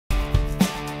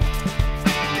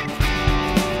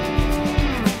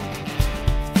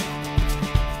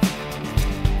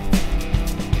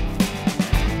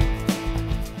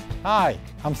Hi,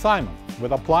 I'm Simon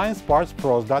with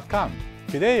AppliancePartsPros.com.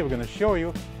 Today we're going to show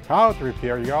you how to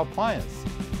repair your appliance.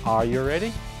 Are you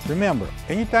ready? Remember,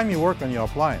 anytime you work on your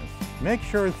appliance, make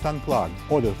sure it's unplugged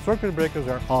or the circuit breakers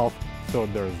are off so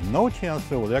there's no chance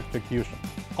of electrocution.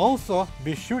 Also,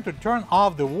 be sure to turn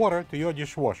off the water to your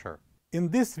dishwasher. In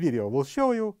this video, we'll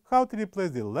show you how to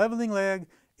replace the leveling leg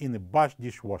in a Bosch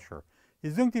dishwasher.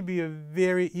 It's going to be a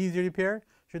very easy repair.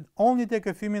 Should only take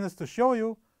a few minutes to show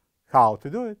you how to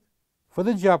do it. For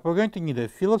the job, we're going to need a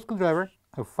Phillips screwdriver,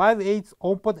 a 5/8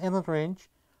 open-ended wrench,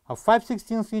 a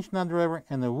 5/16" nut driver,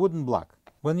 and a wooden block.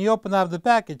 When you open up the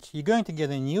package, you're going to get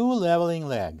a new leveling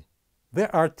leg.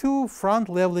 There are two front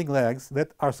leveling legs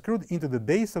that are screwed into the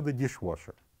base of the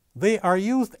dishwasher. They are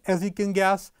used, as you can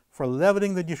guess, for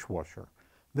leveling the dishwasher.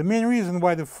 The main reason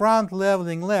why the front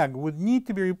leveling leg would need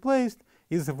to be replaced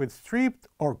is if it's stripped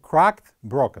or cracked,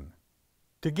 broken.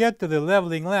 To get to the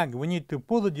leveling leg, we need to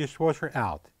pull the dishwasher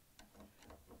out.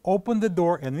 Open the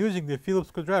door and using the Phillips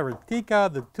screwdriver, take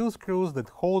out the two screws that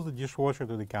hold the dishwasher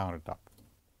to the countertop.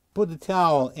 Put the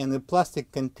towel in a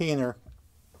plastic container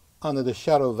under the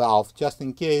shutter valve just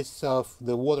in case of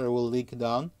the water will leak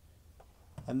down.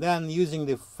 And then using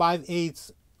the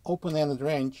 5/8 open-ended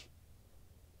wrench,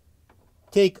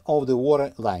 take off the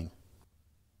water line.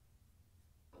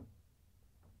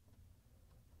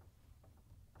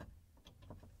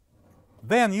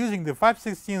 Then, using the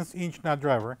 5/16" nut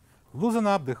driver, loosen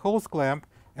up the hose clamp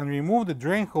and remove the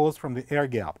drain hose from the air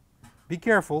gap. Be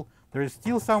careful, there is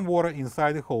still some water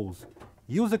inside the hose.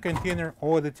 Use a container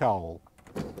or the towel.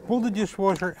 Pull the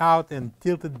dishwasher out and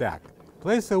tilt it back.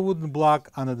 Place a wooden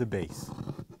block under the base.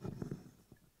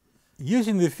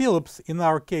 Using the Phillips, in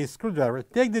our case screwdriver,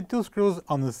 take the two screws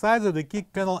on the sides of the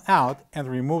kick panel out and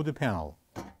remove the panel.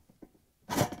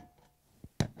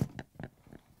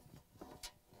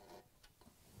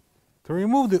 To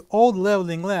remove the old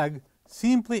leveling leg,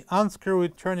 simply unscrew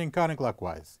it turning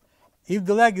counterclockwise. If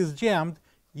the leg is jammed,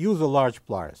 use a large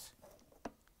pliers.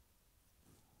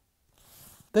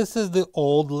 This is the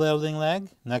old leveling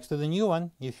leg next to the new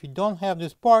one. If you don't have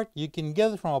this part, you can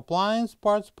get it from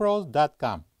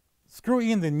AppliancePartsPros.com. Screw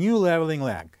in the new leveling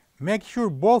leg. Make sure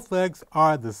both legs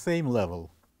are the same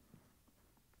level.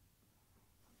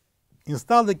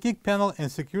 Install the kick panel and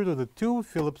secure to the two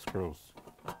Phillips screws.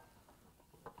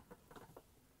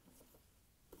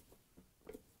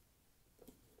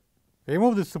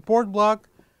 Remove the support block,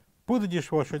 put the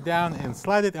dishwasher down and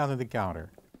slide it under the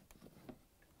counter.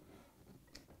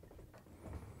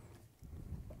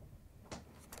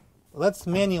 Let's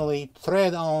manually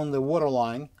thread on the water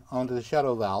line onto the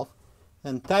shutter valve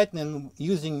and tighten it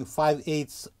using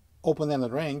 5/8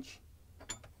 open-ended wrench,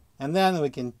 and then we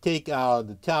can take out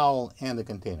the towel and the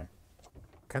container.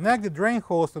 Connect the drain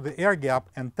hose to the air gap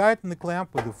and tighten the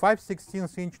clamp with the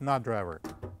 5/16" nut driver.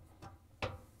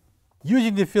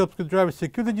 Using the Phillips screwdriver,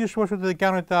 secure the dishwasher to the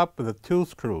countertop with the two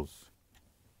screws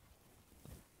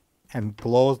and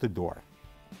close the door.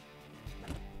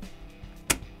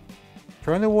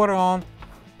 Turn the water on,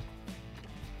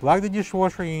 plug the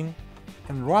dishwasher in,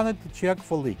 and run it to check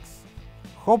for leaks.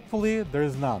 Hopefully there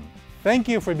is none. Thank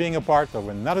you for being a part of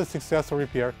another successful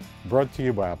repair brought to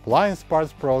you by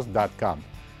AppliancePartsPros.com.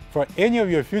 For any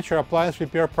of your future appliance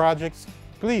repair projects,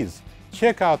 please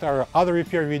check out our other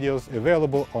repair videos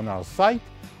available on our site,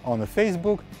 on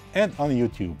Facebook, and on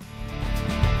YouTube.